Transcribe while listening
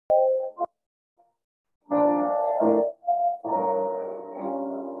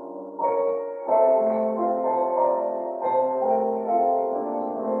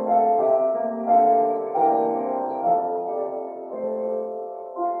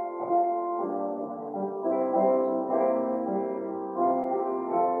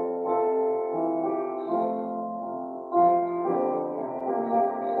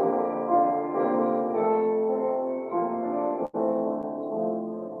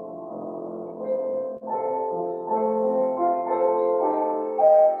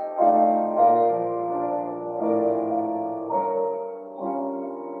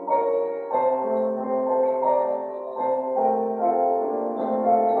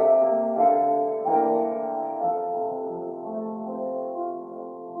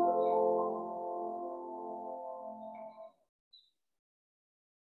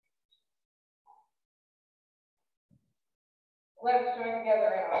Let us join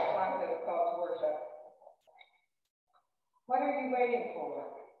together in our responsive call to worship. What are you waiting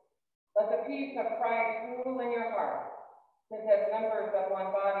for? Let the peace of Christ rule in your heart, since as members of one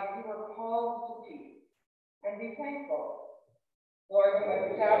body you were called to peace, and be thankful. Lord, you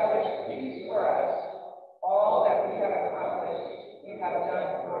have established peace for us. All that we have accomplished, you have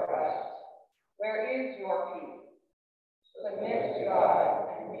done for us. Where is your peace? Submit to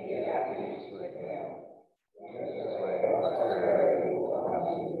God and be at peace with him.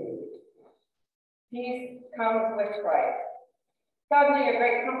 Peace comes with Christ. Suddenly a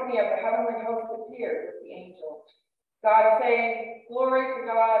great company of the heavenly host appeared with the angels, God saying, "Glory to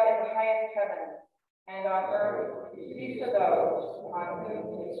God in the highest heaven, and on earth peace to those on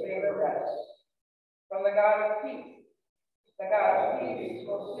whom his favor rests." From the God of peace. The God of peace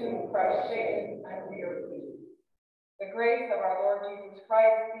will soon crush Satan under your feet. The grace of our Lord Jesus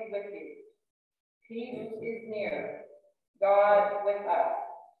Christ be with you. Peace is near, God with us.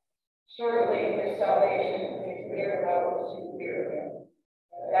 Surely his salvation is near those who fear him,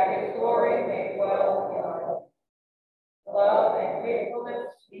 that his glory may dwell in our midst. Love and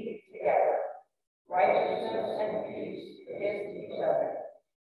faithfulness speak together. Righteousness and peace kiss each other.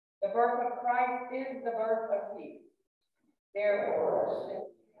 The birth of Christ is the birth of peace. Therefore,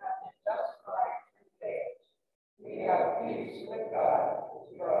 since we have been justified through faith, we have peace with God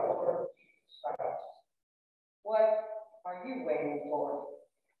through our Lord Jesus Christ. What are you waiting for?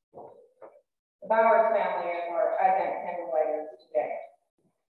 The Bowers family and our Advent candle lighters today.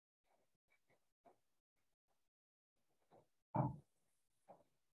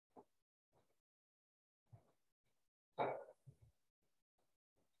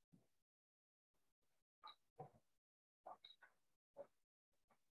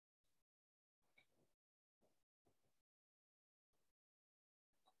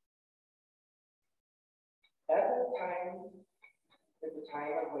 At this time is the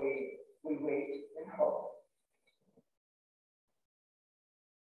time of wait. We wait and hope.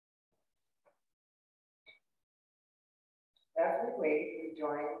 As we wait, we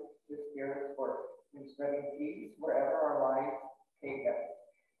join the Spirit's work in spreading peace wherever our lives take us.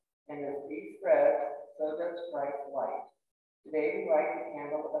 And as peace spreads, so does Christ's light. Today we light the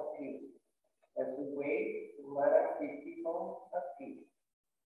candle of peace. As we wait, let us be people of peace.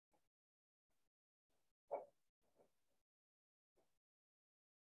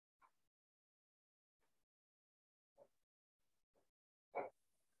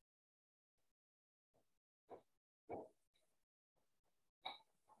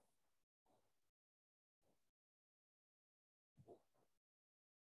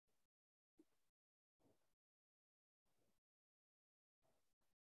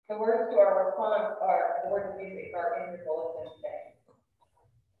 The words to our response are, the words of music are in the bulletin today.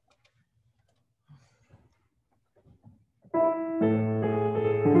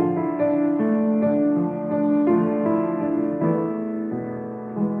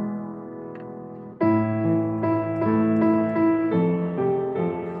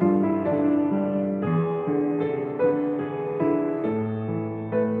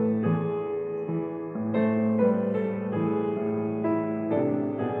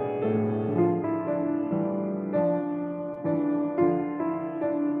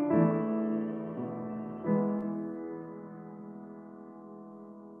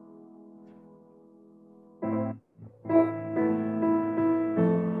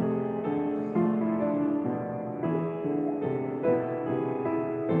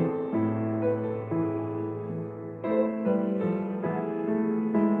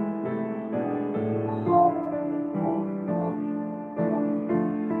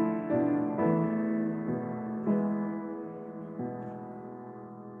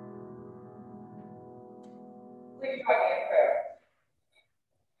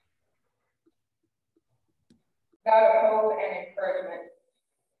 God of hope and encouragement,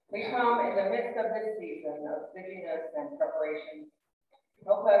 we come in the midst of this season of busyness and preparation.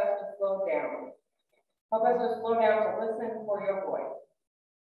 Help us to slow down. Help us to slow down to listen for your voice.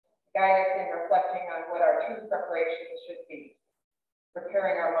 Guide us in reflecting on what our true preparations should be,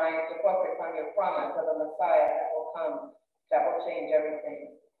 preparing our minds to focus on your promise of a Messiah that will come, that will change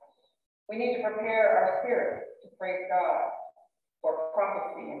everything. We need to prepare our spirits to praise God for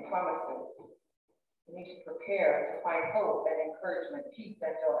prophecy and promises. We need to prepare to find hope and encouragement, peace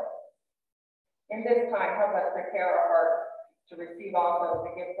and joy. In this time, help us prepare our hearts to receive also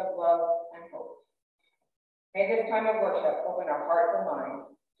the gifts of love and hope. May this time of worship open our hearts and minds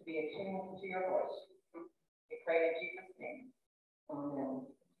to be attuned to your voice. We pray in Jesus' name. Amen.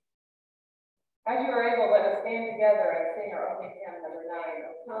 As you are able, let us stand together and sing our opening hymn, number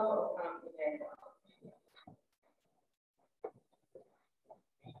 9, O Come, Emmanuel.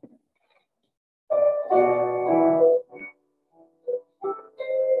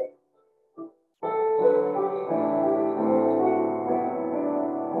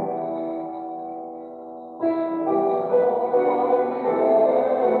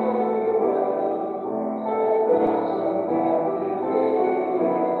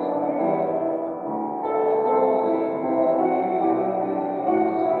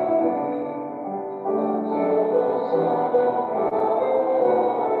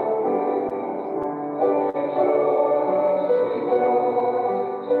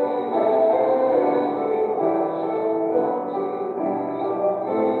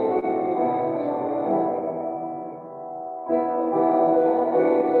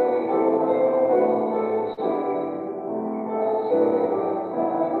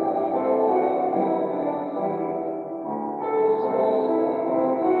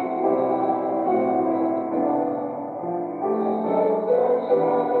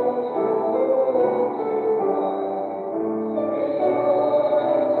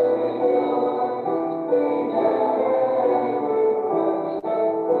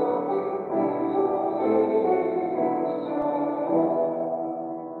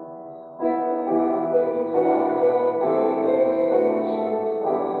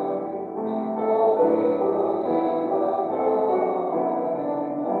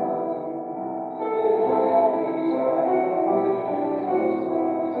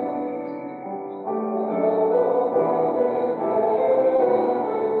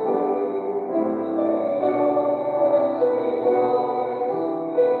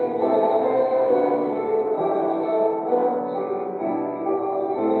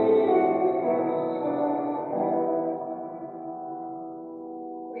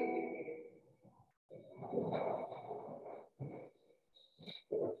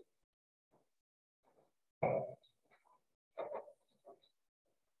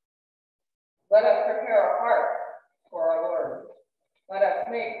 Let us prepare our hearts for our Lord. Let us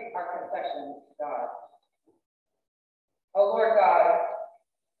make our confession to God. O Lord God,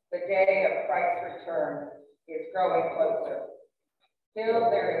 the day of Christ's return is growing closer.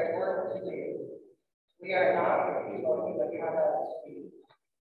 Still there is work to do. We are not the people you would have us be.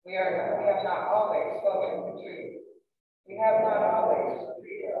 We have not always spoken the truth. We have not always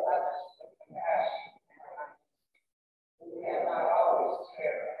treated others with compassion and kindness. We have not always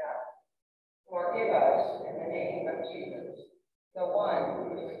cared enough. Forgive us in the name of Jesus, the one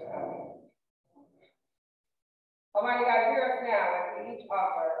who is coming. Almighty God, hear us now as we each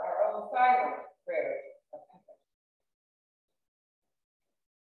offer our own silent prayers of confession.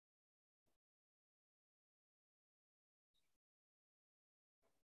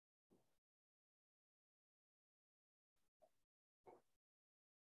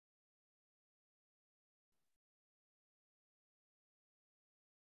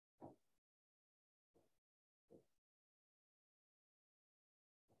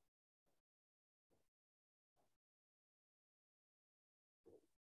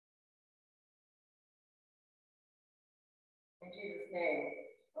 In Jesus' name,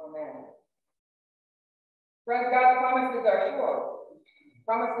 amen. Friends, God's promises are sure.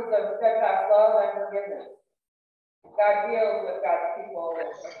 Promises of steadfast love and forgiveness. God deals with God's people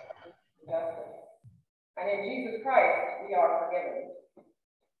with justice. And in Jesus Christ, we are forgiven.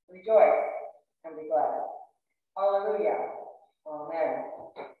 Rejoice and be glad. Hallelujah. Amen.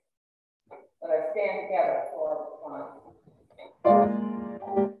 Let us stand together for our response.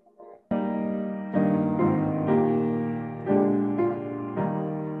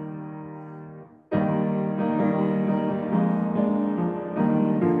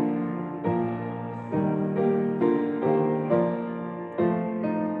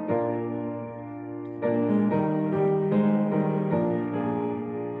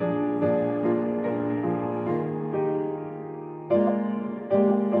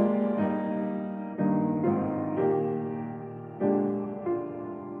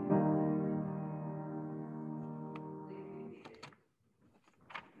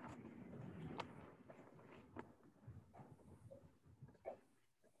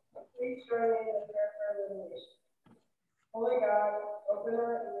 Please join me in the prayer for illumination. Holy God, open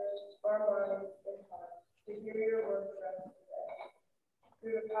our ears, our minds, and hearts to hear your word for us today.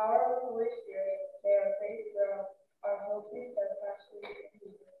 Through the power of the Holy Spirit, may our faith grow, our hope be steadfastly in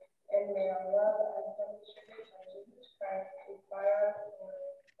you, and may our love and fellowship of Jesus Christ inspire us more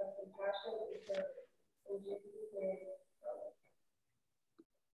of compassion and service. In Jesus' name, amen.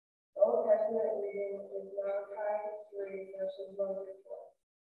 The Old Testament reading is Malachi 3, verses 1 to 4.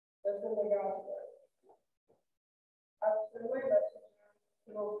 Listen to God's word. I will send my messenger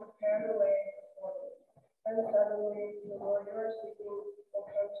who will prepare the way before me. And suddenly the Lord you are seeking will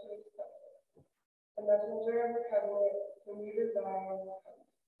come to his temple. The messenger of the covenant whom you desire will come,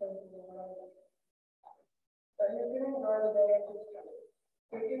 says the Lord. But who can endure the day of his coming?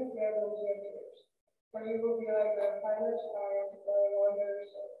 Who can stand when he appears? For he will be like a refiner's fire or a launderer's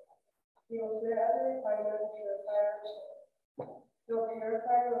soap. He will sit as a refiner to refine our soul. He will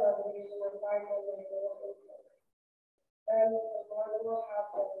purify the leavenings and refine the labor and cloak. Then the Lord will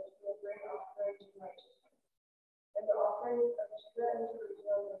have those who will bring offerings of righteousness. And the offerings of Judah and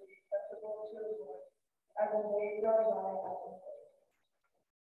Jerusalem will be acceptable to the Lord, as in David our Zion has been praised.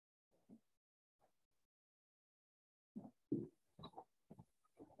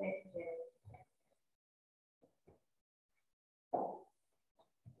 Thank you, James.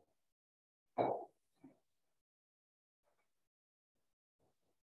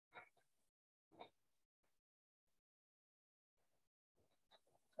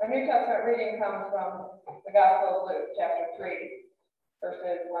 Our New Testament reading comes from the Gospel of Luke, chapter 3,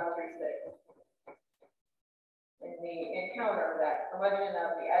 verses 1 through 6. In the encounter, that curmudgeon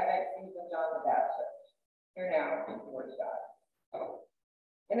of the Advent season, John the Baptist. Here now, the word of God.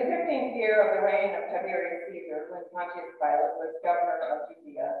 In the 15th year of the reign of Tiberius Caesar, when Pontius Pilate was governor of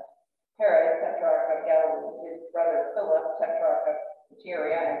Judea, Herod, tetrarch of Galilee, his brother Philip, tetrarch of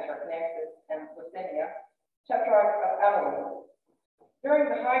Syria and Turnexus and Bithynia, tetrarch of Abilene.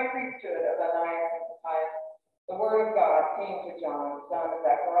 During the high priesthood of Ananias and Sapphira, the word of God came to John, son of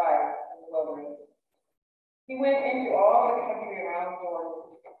Zacharias, in the wilderness. He went into all the country around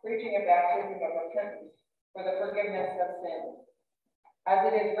Jordan, preaching a baptism of repentance for the forgiveness of sins, as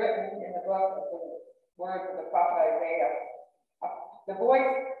it is written in the book of the words of the prophet Isaiah, a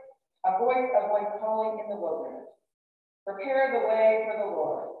voice of one calling in the wilderness, prepare the way for the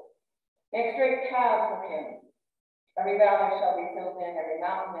Lord, make straight paths for him. Every valley shall be filled in, every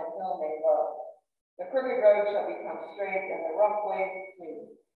mountain and hill made low. The crooked road shall become straight, and the rough ways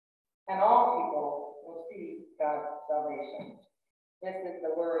smooth. And all people will see God's salvation. This is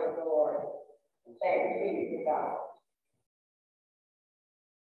the word of the Lord. Thanks be to God.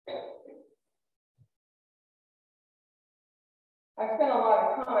 I've spent a lot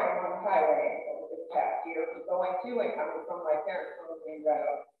of time on the highway over this past year, going to and coming from my parents' home in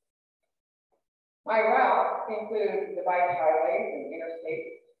Redwood. My route includes the bike highways and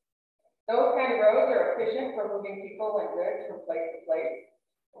interstates. Those kind of roads are efficient for moving people and goods from place to place.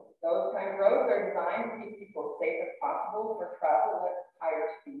 Those kind of roads are designed to keep people safe as possible for travel at higher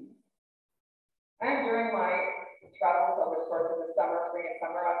speeds. And during my travels over the course of the summer, spring and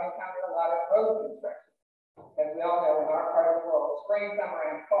summer, I've encountered a lot of road construction. As we all know, in our part of the world, spring, summer,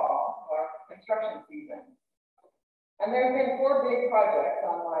 and fall are construction season. And there have been 4 big projects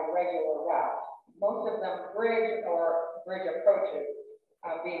on my regular route. Most of them bridge approaches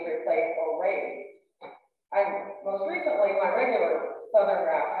being replaced or raised. Most recently, my regular southern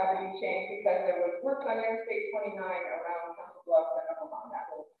route had to be changed because there was work on Interstate 29 around Council Bluffs and Omaha, that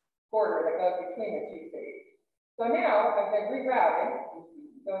little corridor that goes between the two cities. So now I've been rerouting,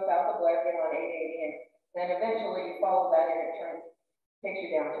 go south of Black, get on 880, and then eventually you follow that and it takes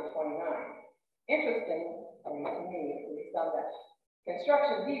you down to 29. Interesting to me, at least on that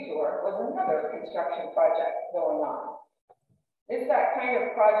construction detour, was another construction project going on. It's that kind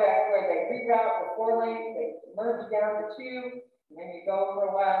of project where they reroute the 4 lanes, they merge down to 2, and then you go for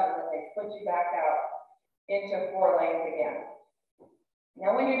a while, and then they put you back out into 4 lanes again.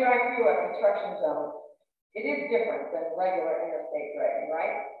 Now, when you drive through a construction zone, it is different than regular interstate driving,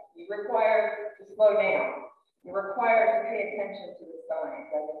 right? You're required to slow down. You're required to pay attention to the signs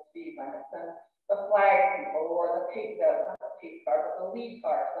and the speed limits and the flag people or not the pace car, but the lead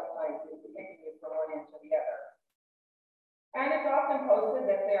car sometimes is taking you from one end to the other. And it's often posted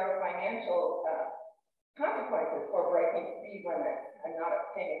that there are financial consequences for breaking speed limits and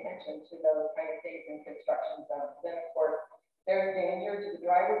not paying attention to those kind of things in construction zones. Then, of course, there's danger to the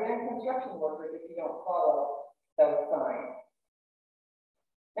drivers and construction workers if you don't follow those signs.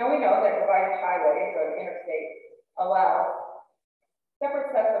 Now we know that divided highways or interstates allow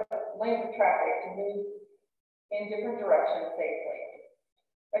separate sets of lanes of traffic to move in different directions safely.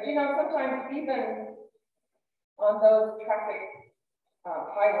 But you know, sometimes even on those traffic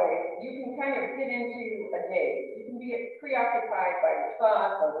highways, you can kind of get into a daze. You can be preoccupied by your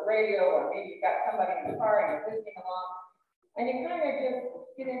thoughts or the radio, or maybe you've got somebody in the car and you're visiting along, and you kind of just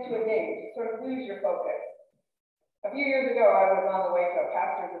get into a daze. You sort of lose your focus. A few years ago, I was on the way to a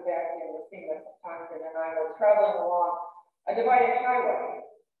pastor's event in Sweetland, Wisconsin, and I was traveling along a divided highway.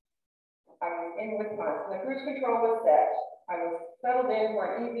 I was in Wisconsin. The cruise control was set. I was settled in for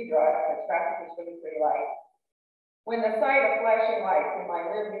an easy drive because traffic was really pretty light, when the sight of flashing lights in my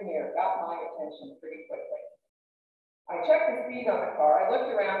rearview mirror got my attention pretty quickly. I checked the speed on the car. I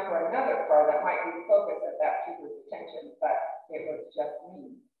looked around for another car that might be focused at that trooper's attention, but it was just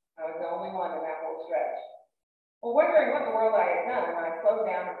me. I was the only one in that whole stretch. Well, wondering what in the world I had done, I slowed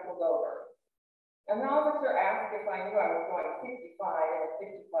down and pulled over. And the officer asked if I knew I was going 65 in a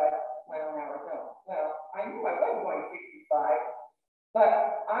 65-mile-an-hour zone. Well, I knew I was going 65,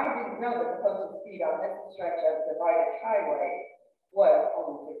 but I didn't know that the posted speed on this stretch of divided highway was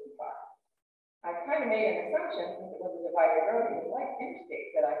only 65. I kind of made an assumption, since it was a divided road, it was like interstate,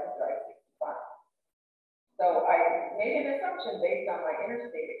 that I could drive 65. So I made an assumption based on my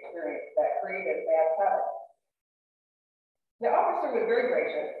interstate experience that created a bad habit. The officer was very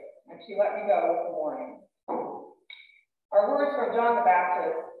gracious, and she let me go with the warning. Our words from John the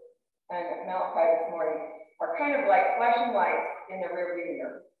Baptist and Malachi this morning are kind of like flashing lights in the rearview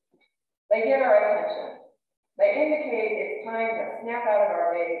mirror. They get our attention. They indicate it's time to snap out of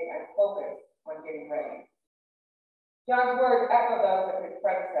our day and focus on getting ready. John's words echo those of his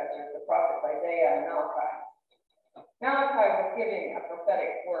predecessors, the prophets Isaiah and Malachi. Malachi was giving a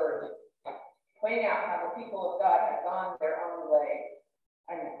prophetic word, pointing out how the people of God had gone their own way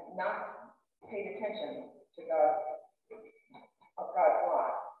and not paid attention to God's law.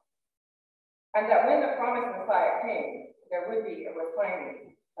 And that when the promised Messiah came, there would be a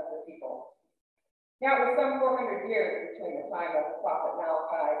refining of the people. Now, it was some 400 years between the time of the prophet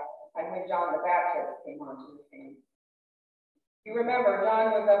Malachi and when John the Baptist came onto the scene. You remember,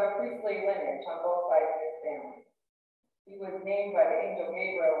 John was of a priestly lineage on both sides of his family. He was named by the angel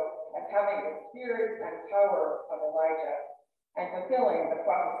Gabriel as having the spirit and power of Elijah and fulfilling the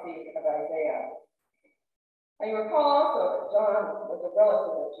prophecy of Isaiah. And you recall also that John was a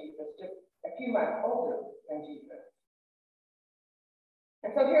relative of Jesus, just a few months older than Jesus.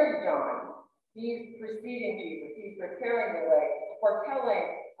 And so here's John. He's preceding Jesus. He's preparing the way,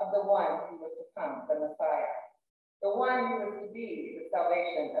 foretelling of the one who was to come, the Messiah, the one who was to be the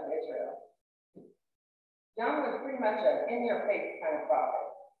salvation of Israel. John was pretty much an in-your-face kind of prophet,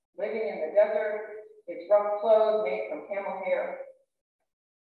 living in the desert, his rough clothes made from camel hair.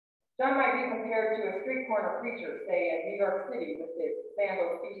 John might be compared to a street corner preacher, say, in New York City, with his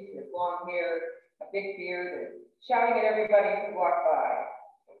sandal feet, his long hair, a big beard, and shouting at everybody who walked by.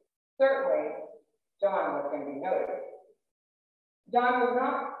 Certainly, John was going to be noticed. John was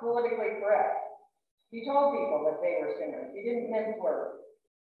not politically correct. He told people that they were sinners. He didn't mince words,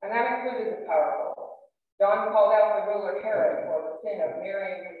 and that included the powerful. John called out the ruler Herod for the sin of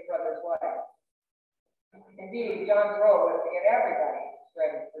marrying his brother's wife. Indeed, John's role was to get everybody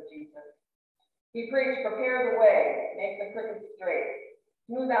ready for Jesus. He preached, prepare the way, make the crooked straight,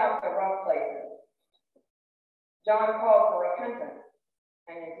 smooth out the rough places. John called for repentance,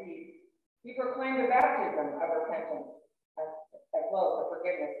 and indeed, he proclaimed a baptism of repentance, as well as the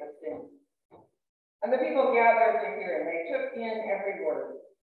forgiveness of sins. And the people gathered to hear, and they took in every word.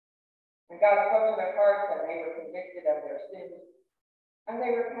 And God spoke to their hearts, and they were convicted of their sins, and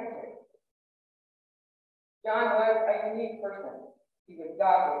they repented. John was a unique person. He was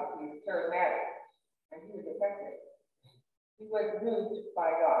godly, he was charismatic, and he was effective. He was moved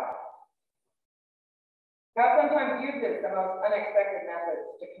by God. God sometimes uses the most unexpected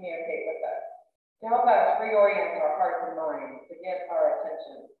methods to communicate with us, to help us reorient our hearts and minds, to get our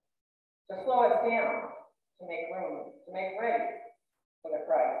attention, to slow us down, to make room, to make ready for the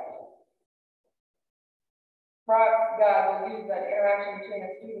Christ. Perhaps God will use that interaction between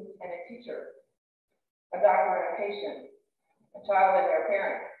a student and a teacher, a doctor and a patient, a child and their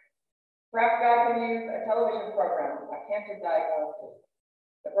parent. Perhaps God can use a television program, a cancer diagnosis,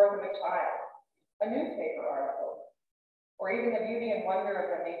 the birth of a child, a newspaper article, or even the beauty and wonder of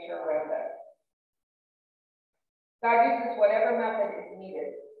the nature around us. God uses whatever method is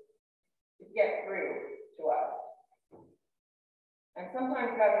needed to get through to us. And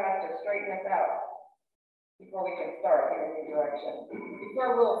sometimes God has to straighten us out before we can start in a new direction,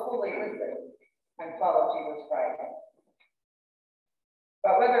 before we'll fully listen and follow Jesus Christ.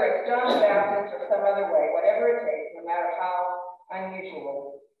 But whether it's John the Baptist or some other way, whatever it takes, no matter how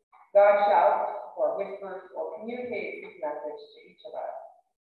unusual, God shouts or whispers or communicates his message to each of us.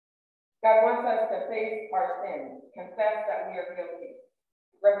 God wants us to face our sins, confess that we are guilty,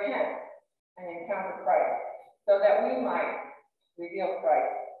 repent, and encounter Christ, so that we might reveal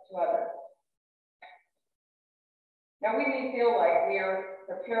Christ to others. Now, we may feel like we are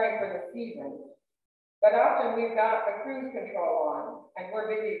preparing for the season, but often we've got the cruise control on, and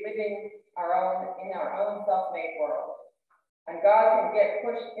we're busy living in our own self-made world. And God can get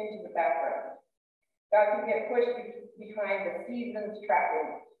pushed into the background. God can get pushed behind the season's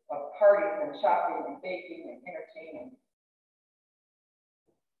trappings of parties and shopping and baking and entertaining.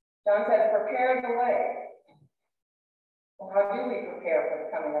 John says, prepare the way. Well, how do we prepare for the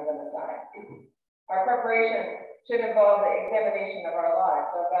coming of the Messiah? Our preparation should involve the examination of our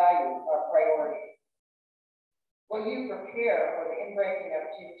lives, our values, our priorities. Will you prepare for the inbreaking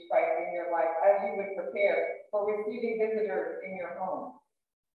of Jesus Christ in your life as you would prepare for receiving visitors in your home?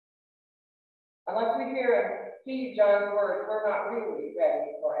 Unless we hear and heed John's words, we're not really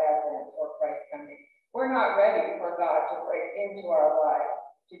ready for Advent or Christ coming. We're not ready for God to break into our lives,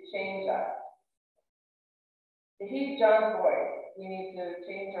 to change us. To heed John's voice, we need to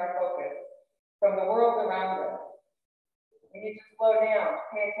change our focus from the world around us. We need to slow down, to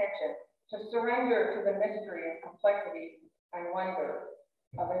pay attention, to surrender to the mystery and complexity and wonder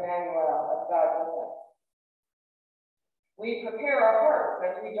of Emmanuel, of God with us. We prepare our hearts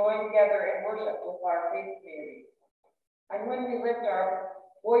as we join together in worship with our faith community. And when we lift our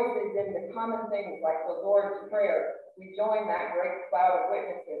voices into common things like the Lord's Prayer, we join that great cloud of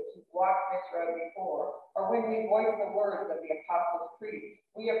witnesses who walked this road before. Or when we voice the words of the Apostles' Creed,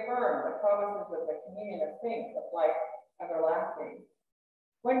 we affirm the promises of the communion of saints of life everlasting.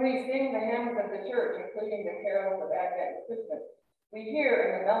 When we sing the hymns of the church, including the carols of Advent and Christmas, we hear in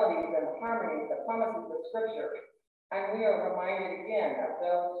the melodies and the harmonies the promises of Scripture, and we are reminded again of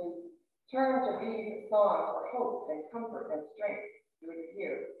those who turn to these songs for hope and comfort and strength through the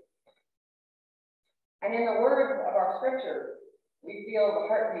years. And in the words of our Scripture, we feel the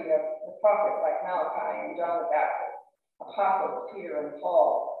heartbeat of the prophets like Malachi and John the Baptist, apostles Peter and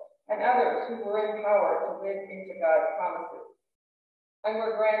Paul, and others who were empowered to live into God's promises. And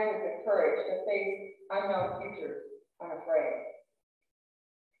we're granted the courage to face unknown futures unafraid.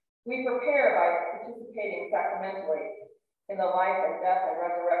 We prepare by participating sacramentally in the life and death and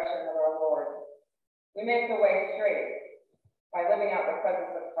resurrection of our Lord. We make the way straight by living out the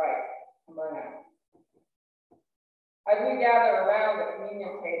presence of Christ among us. As we gather around the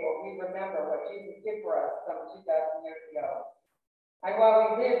communion table, we remember what Jesus did for us some 2,000 years ago. And while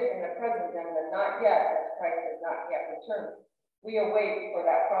we live in the present and the not yet, as Christ has not yet returned, we await for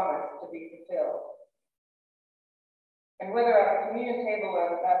that promise to be fulfilled. And whether at the communion table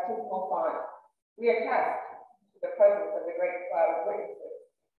or the baptismal font, we attest to the presence of the great cloud of witnesses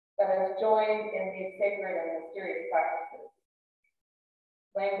that has joined in these sacred and mysterious practices,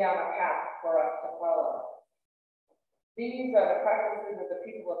 laying down a path for us to follow. These are the practices of the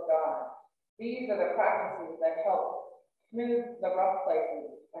people of God. These are the practices that help smooth the rough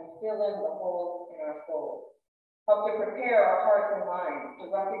places and fill in the holes in our souls. Help to prepare our hearts and minds to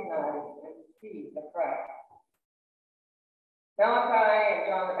recognize and see the Christ. Malachi and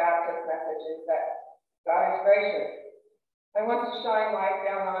John the Baptist's message is that God is gracious and wants to shine light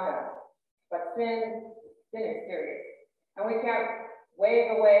down on us, but sin is serious, and we can't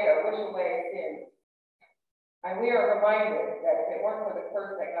wave away or wish away sin. And we are reminded that if it weren't for the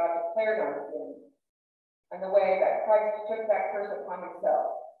curse that God declared on sin, and the way that Christ took that curse upon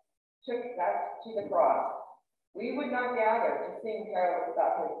himself, took that to the cross, we would not gather to sing carols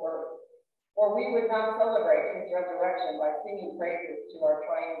about his birth, or we would not celebrate his resurrection by singing praises to our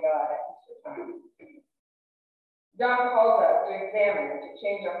triune God at Easter time. John calls us to examine and to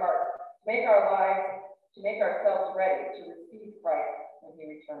change our hearts, to make our lives, to make ourselves ready to receive Christ when he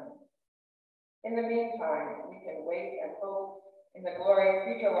returns. In the meantime, we can wait and hope in the glorious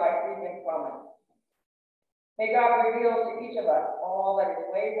future life we've been promised. May God reveal to each of us all that is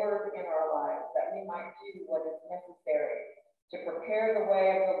wayward in our lives, that we might do what is necessary to prepare the way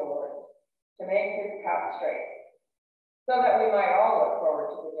of the Lord, to make his path straight, so that we might all look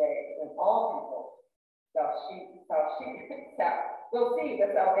forward to the day when all people will see the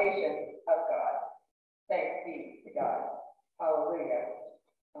salvation of God. Thanks be to God. Hallelujah.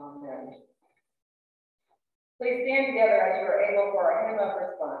 Amen. Please stand together as you are able for our hymn of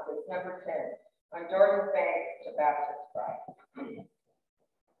response. It's number 10. On Jordan's bank to Baptist Christ.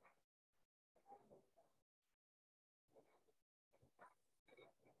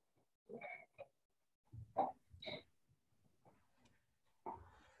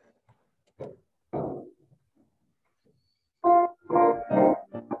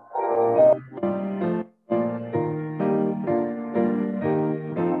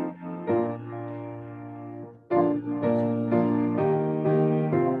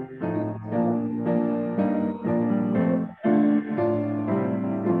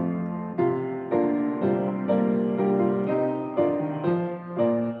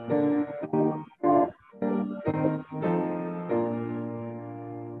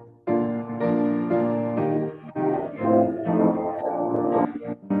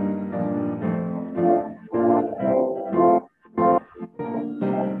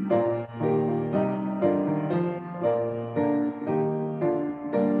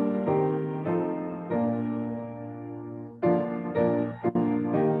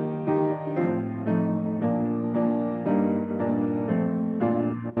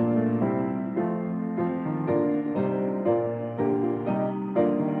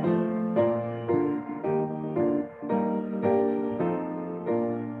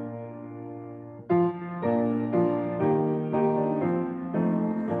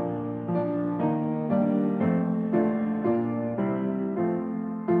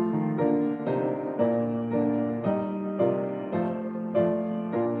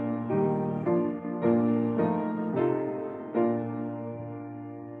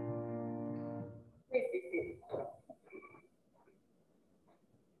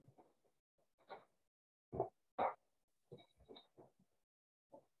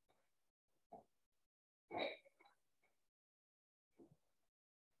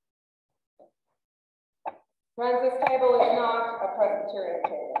 Friends, this table is not a Presbyterian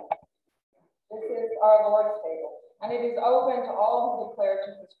table. This is our Lord's table, and it is open to all who declare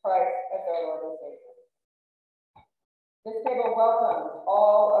Jesus Christ as their Lord and Savior. This table welcomes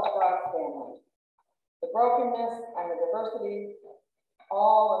all of God's family. The brokenness and the diversity,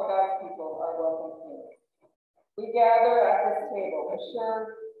 all of God's people are welcome here. We gather at this table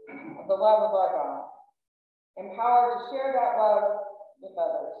assured of the love of our God, empowered to share that love with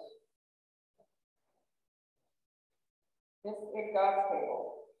others. This is God's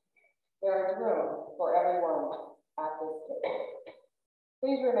table. There is room for everyone at this table.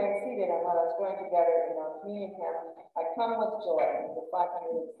 Please remain seated and let us join together in our communion hymn, I Come with Joy, the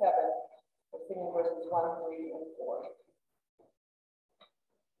 507, we're singing verses 1, 3, and 4.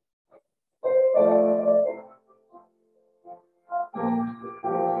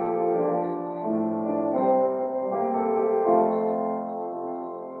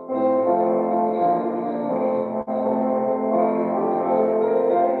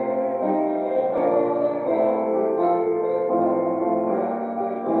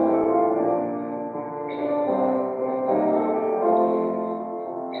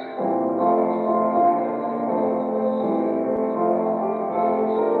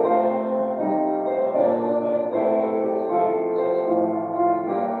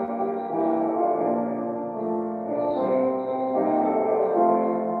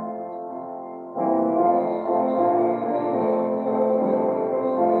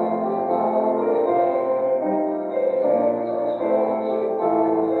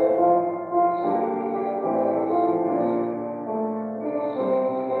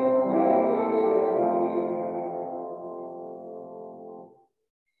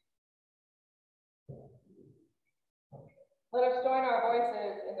 Let us join our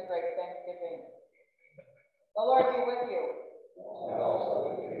voices in the great thanksgiving. The Lord be with you. And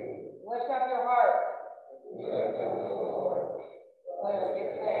also with you. Lift up your heart. Let us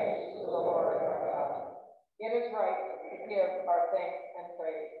give thanks to the Lord our God. It is right to give our thanks and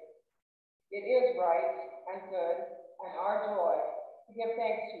praise. It is right and good and our joy to give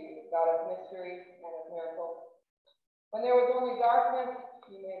thanks to you, God of mystery and of miracle. When there was only darkness,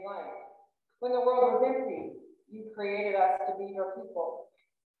 you made light. When the world was empty, you created us to be your people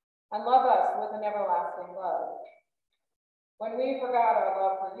and love us with an everlasting love. When we forgot our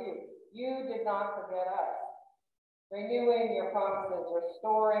love for you, you did not forget us, renewing your promises,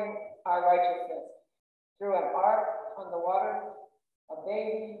 restoring our righteousness through an ark on the water, a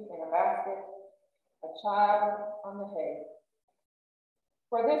baby in a basket, a child on the hay.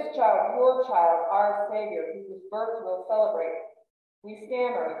 For this child, your child, our Savior, whose birth we'll celebrate, we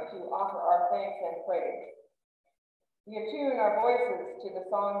stammer to offer our thanks and praise. We attune our voices to the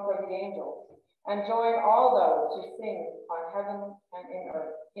songs of the angels and join all those who sing on heaven and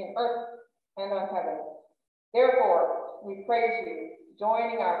in earth and on heaven. Therefore, we praise you,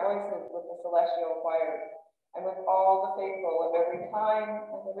 joining our voices with the celestial choirs and with all the faithful of every time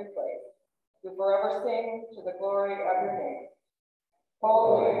and every place, who forever sing to the glory of your name.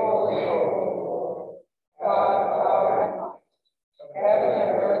 Holy, holy, holy, God of power and might, heaven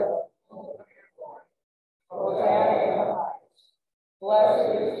and earth, Hosanna in the highest. Blessed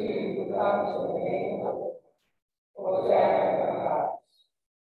is he who comes in the name of the Lord. Hosanna in the highest.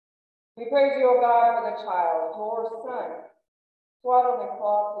 We praise you, O God, for the child, your Son, swaddled in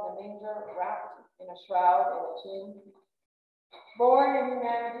cloth in a manger, wrapped in a shroud in a tomb, born in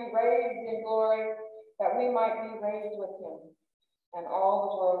humanity, raised in glory, that we might be raised with him, and all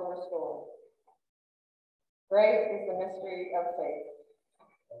the world restored. Great is the mystery of faith.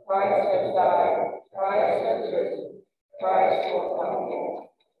 Christ has died, Christ has risen, Christ will come again.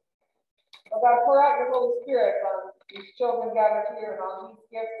 O God, pour out your Holy Spirit on these children gathered here and on these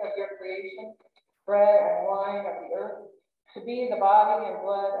gifts of your creation, bread and wine of the earth, to be the body and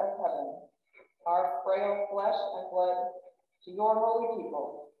blood of heaven, our frail flesh and blood to your holy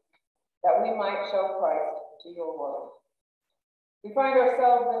people, that we might show Christ to your world. We find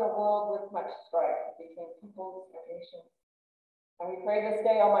ourselves in a world with much strife between peoples and nations. And we pray this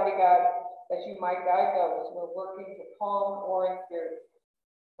day, Almighty God, that you might guide those who are working to calm warring spirits,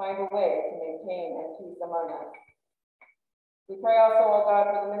 find a way to maintain and peace among us. We pray also, O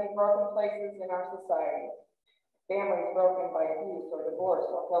God, for the many broken places in our society, families broken by abuse or divorce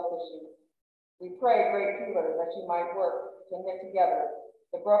or health issues. We pray, great healer, that you might work to knit together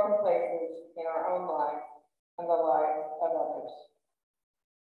the broken places in our own lives and the lives of others.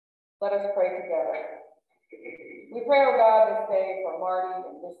 Let us pray together. We pray, O God, this day for Marty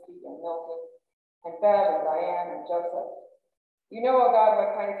and Misty and Milton and Bev and Diane and Joseph. You know, O God,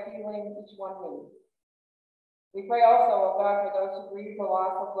 what kind of healing each one needs. We pray also, O God, for those who grieve the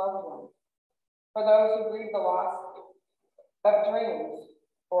loss of loved ones. For those who grieve the loss of dreams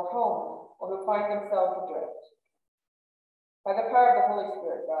or home, or who find themselves adrift. By the power of the Holy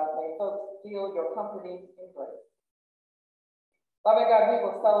Spirit, God, may folks feel your comforting embrace. Loving God, we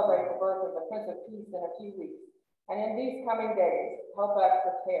will celebrate the birth of the Prince of Peace in a few weeks, and in these coming days, help us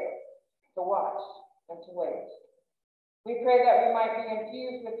prepare, to watch, and to wait. We pray that we might be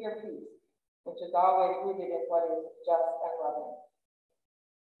infused with your peace, which is always rooted in what is just and loving.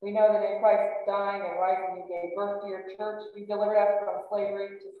 We know that in Christ's dying and rising, you gave birth to your church. You delivered us from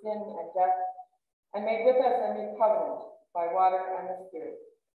slavery to sin and death, and made with us a new covenant by water and the Spirit.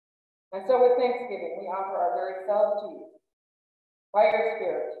 And so with thanksgiving, we offer our very selves to you. By your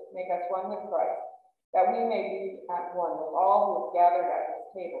Spirit, make us one with Christ, that we may be at one with all who have gathered at this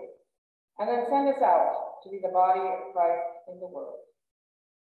table, and then send us out to be the body of Christ in the world.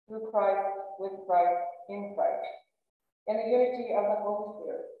 Through Christ, with Christ, in Christ, in the unity of the Holy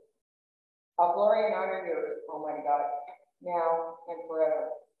Spirit. All glory and honor yours, Almighty God, now and forever.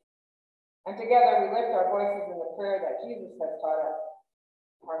 And together we lift our voices in the prayer that Jesus has taught us.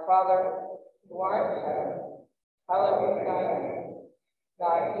 Our Father, who art in heaven, hallowed be thy name.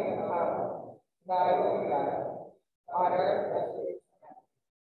 Thy kingdom come, thy will be done, on earth as it is in heaven.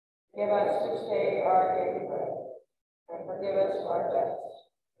 Give us this day our daily bread, and forgive us our debts,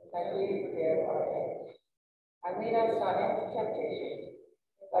 as we forgive our debtors. And lead us not into temptation,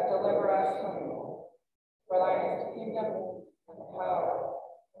 but deliver us from evil. For thine is the kingdom, and the power,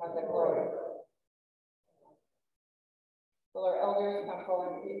 and the glory. Will our elders come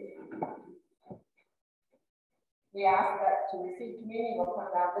forward, please? We ask that to receive communion, you'll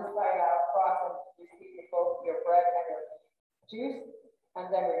come down this side out across and receive both your bread and your juice, and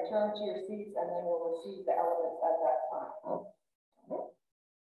then return to your seats, and then we'll receive the elements at that time.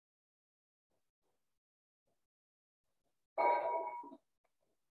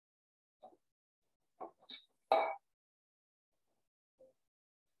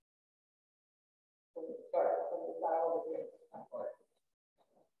 Start from the side over here.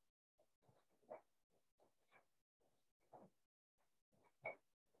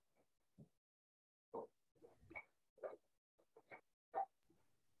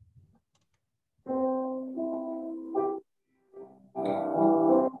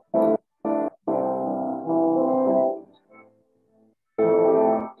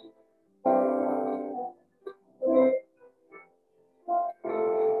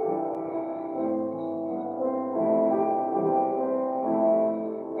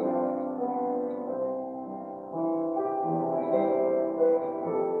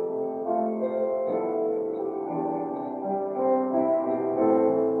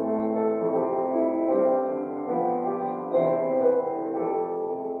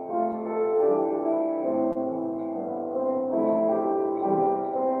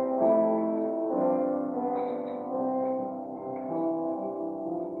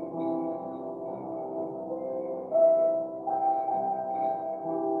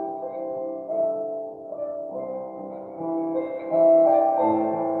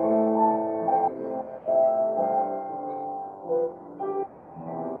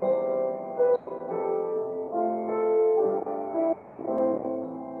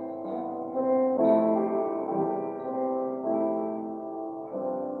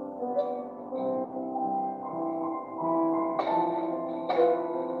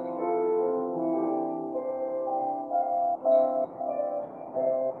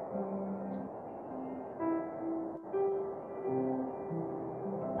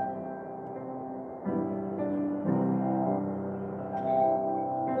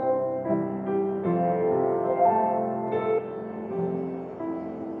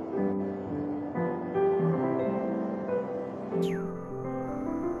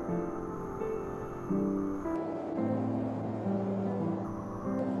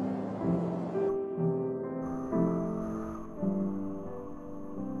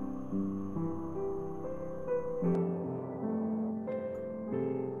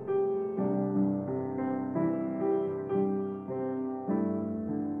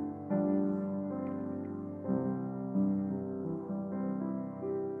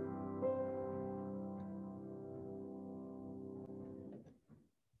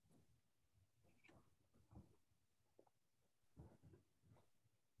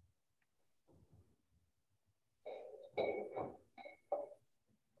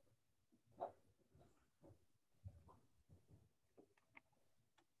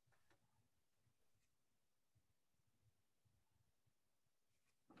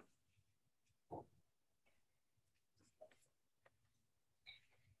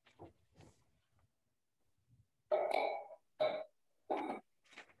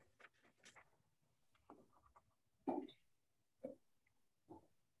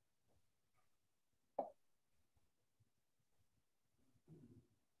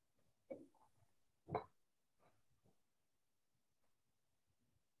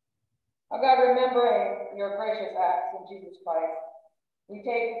 Oh God, remembering your gracious acts in Jesus Christ, we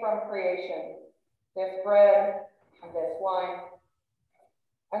take from creation this bread and this wine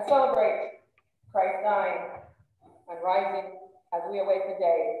and celebrate Christ dying and rising as we await the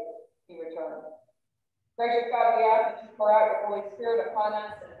day he returns. Gracious God, we ask that you pour out your Holy Spirit upon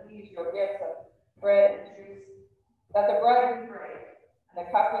us and leave your gifts of bread and juice, that the bread we break and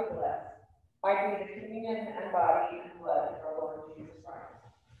the cup we bless might be the communion and body and blood of our Lord Jesus Christ.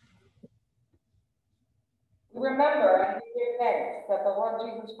 We remember and we give thanks that the Lord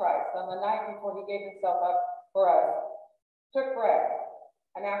Jesus Christ, on the night before he gave himself up for us, took bread,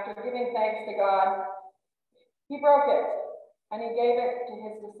 and after giving thanks to God, he broke it, and he gave it to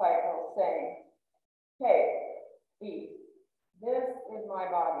his disciples, saying, "Take, eat. This is my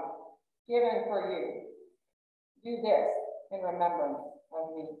body, given for you. Do this in remembrance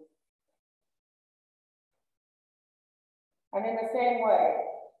of me." And in the same way,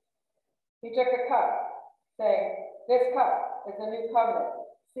 he took a cup, saying, "This cup is the new covenant,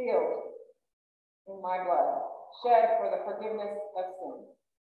 sealed in my blood, shed for the forgiveness of sin.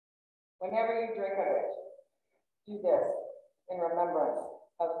 Whenever you drink of it, do this in remembrance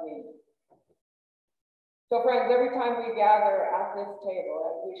of me." So friends, every time we gather at this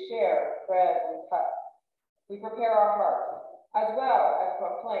table and we share bread and cup, we prepare our hearts, as well as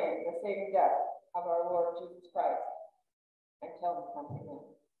proclaim the saving death of our Lord Jesus Christ until he comes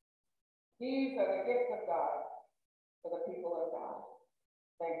again. These are the gifts of God for the people of God.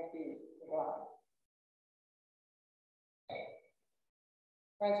 Thanks be to God.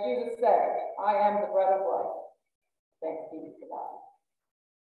 Friends, Jesus said, "I am the bread of life." Thanks be to God.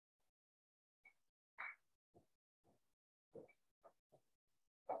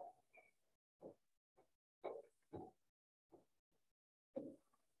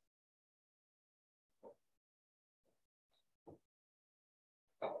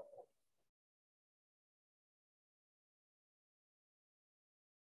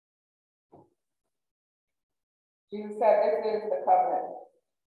 Jesus said, "This is the covenant,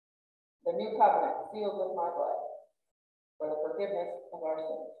 the new covenant, sealed with my blood, for the forgiveness of our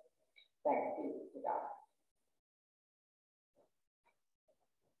sins." Thanks be to God.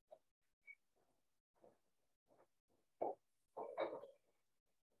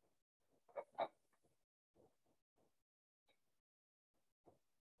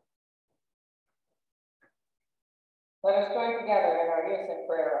 Let us join together in our unison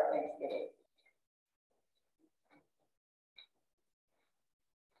prayer of thanksgiving.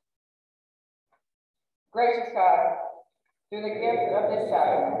 Gracious God, through the gift of this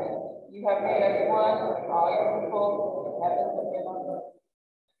sacrament, you have made us one with all your people in heaven and on earth.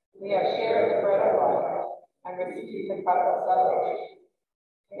 We have shared the bread of life and received the cup of salvation.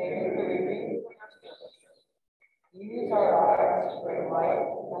 May we be redeemed from our sins. Use our lives to bring light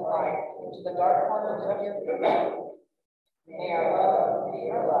and light into the dark corners of your kingdom. May our love be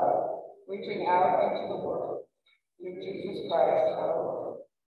your love, reaching out into the world through Jesus Christ our Lord.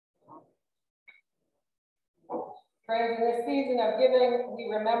 Friends, in this season of giving, we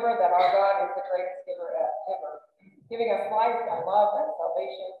remember that our God is the greatest giver ever, giving us life and love and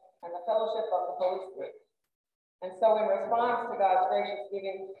salvation and the fellowship of the Holy Spirit. And so in response to God's gracious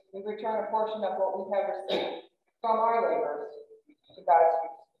giving, we return a portion of what we have received from our labors to God's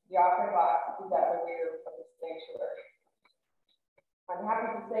feet. The offering box is at the rear of the sanctuary. I'm happy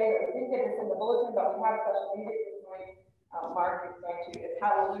to say that we didn't get this in the bulletin, but we have special music this morning. Mark is going to, it's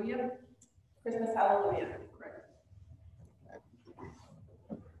Hallelujah, Christmas Hallelujah. Correct.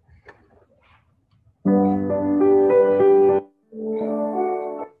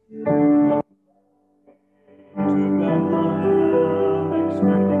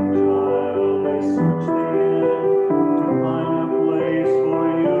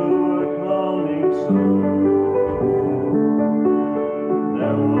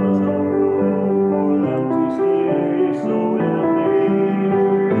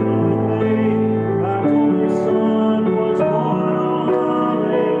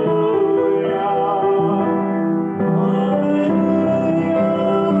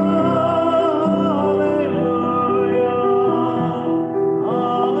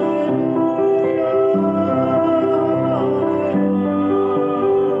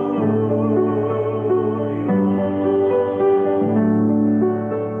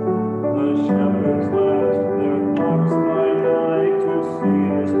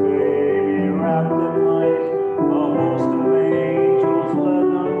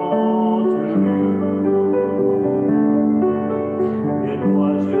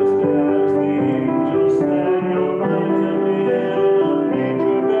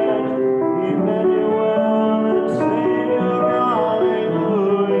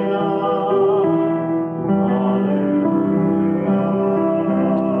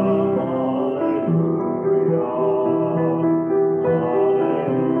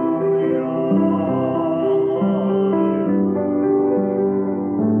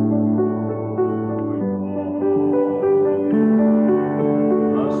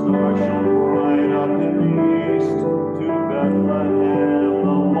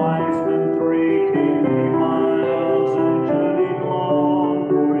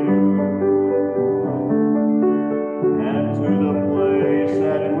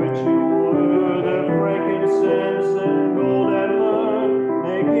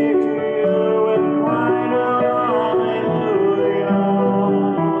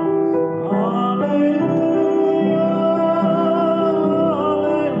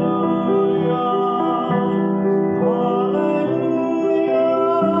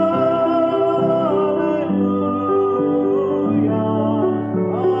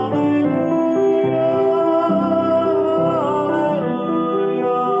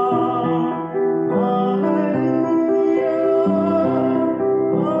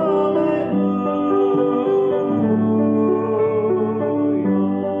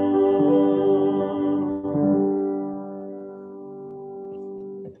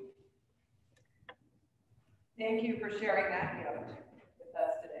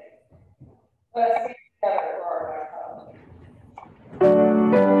 Let us stand together for our baptism.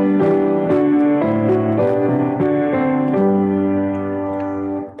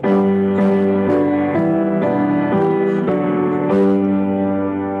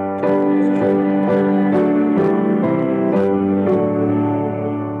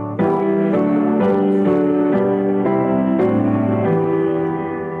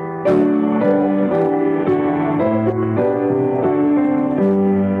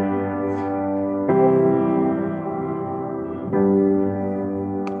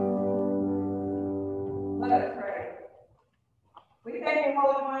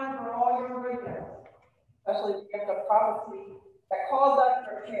 Especially the gift of prophecy that calls us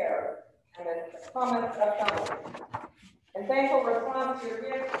to prepare and the promise of coming. In thankful response to your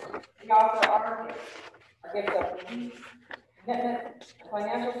gifts, we offer our gifts of peace, commitment, and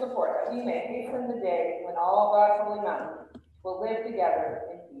financial support, that we may hasten the day when all God's holy mountains will live together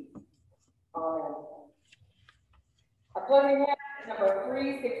in peace. Amen. Our closing hymn is number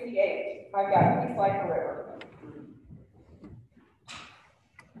 368. I've got peace like a river.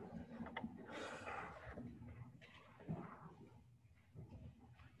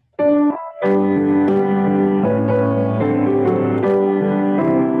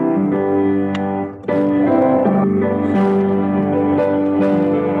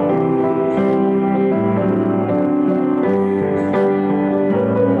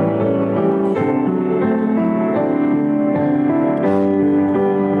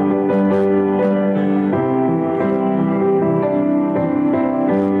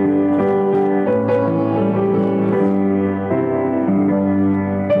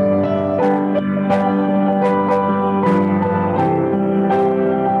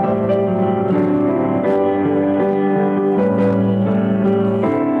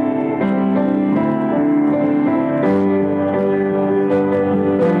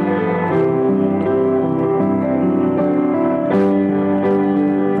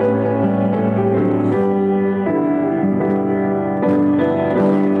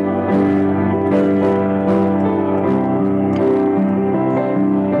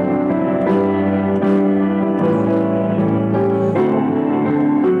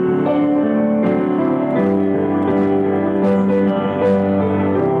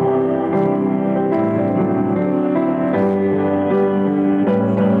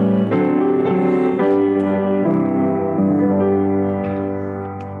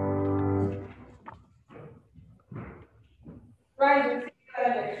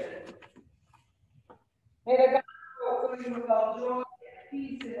 May the gospel fill you with all joy and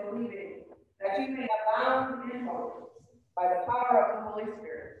peace in believing, that you may abound in hope by the power of the Holy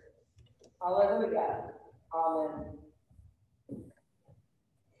Spirit. Hallelujah. Amen.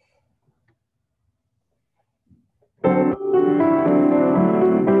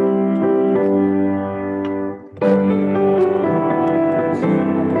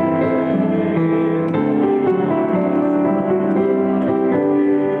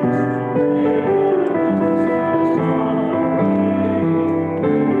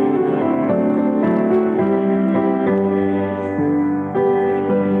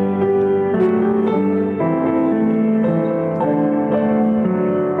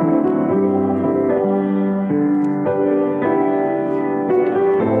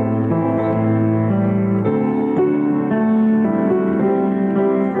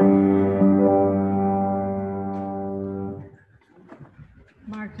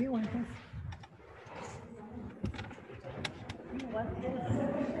 Mark, do you want this? You want this?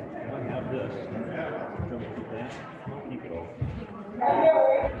 I have this. Keep it all.